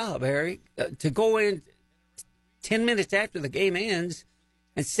tough job, Harry, to go in 10 minutes after the game ends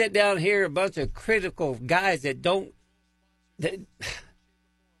and sit down here a bunch of critical guys that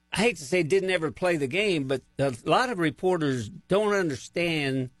I hate to say didn't ever play the game, but a lot of reporters don't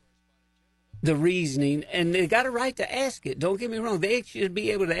understand the reasoning, and they got a right to ask it. Don't get me wrong. They should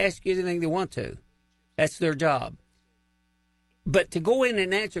be able to ask you anything they want to. That's their job. But to go in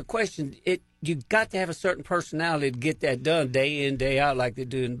and answer questions, you got to have a certain personality to get that done day in, day out like they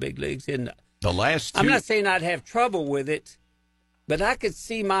do in the big leagues. And the last two, I'm not saying I'd have trouble with it, but I could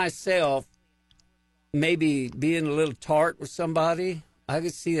see myself maybe being a little tart with somebody. I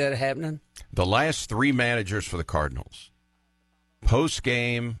could see that happening. the last three managers for the Cardinals,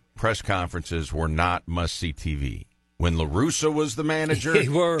 post-game press conferences were not must-see TV. When La Russa was the manager,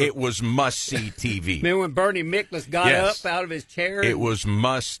 it was must-see TV. Remember when Bernie Miklasz got up out of his chair? It was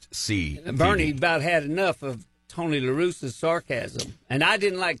must-see Bernie TV. about had enough of Tony La Russa's sarcasm. And I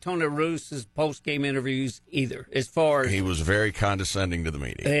didn't like Tony La Russa's post-game interviews either, as far as... He was very condescending to the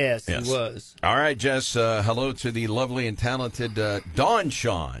media. Yes, he was. All right, Jess, hello to the lovely and talented Dawn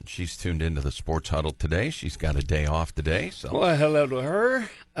Shawn. She's tuned into the Sports Huddle today. She's got a day off today. So. Well, hello to her.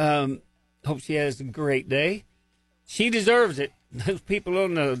 Hope she has a great day. She deserves it. Those people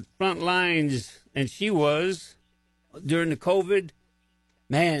on the front lines, and she was, during the COVID,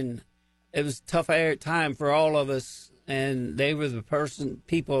 man, it was a tough time for all of us, and they were the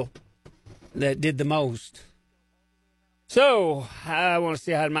people that did the most. So, I want to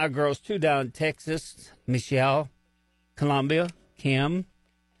say hi to my girls, too, down in Texas. Michelle, Columbia, Kim,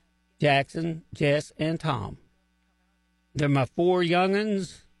 Jackson, Jess, and Tom. They're my 4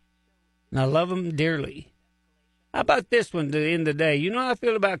 young'uns, and I love them dearly. How about this one at the end of the day? You know how I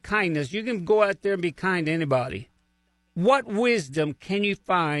feel about kindness. You can go out there and be kind to anybody. What wisdom can you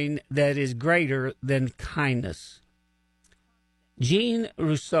find that is greater than kindness? Jean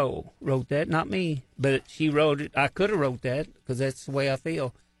Rousseau wrote that, not me, but she wrote it. I could have wrote that because that's the way I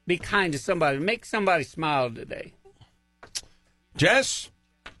feel. Be kind to somebody. Make somebody smile today. Jess,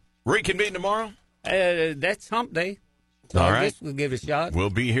 reconvene tomorrow? That's hump day. So All I right. guess we'll give it a shot. We'll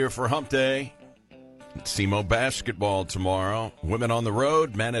be here for hump day. SEMO basketball tomorrow. Women on the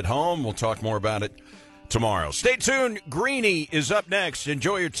road, men at home. We'll talk more about it tomorrow. Stay tuned. Greeny is up next.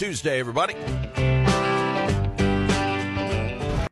 Enjoy your Tuesday, everybody.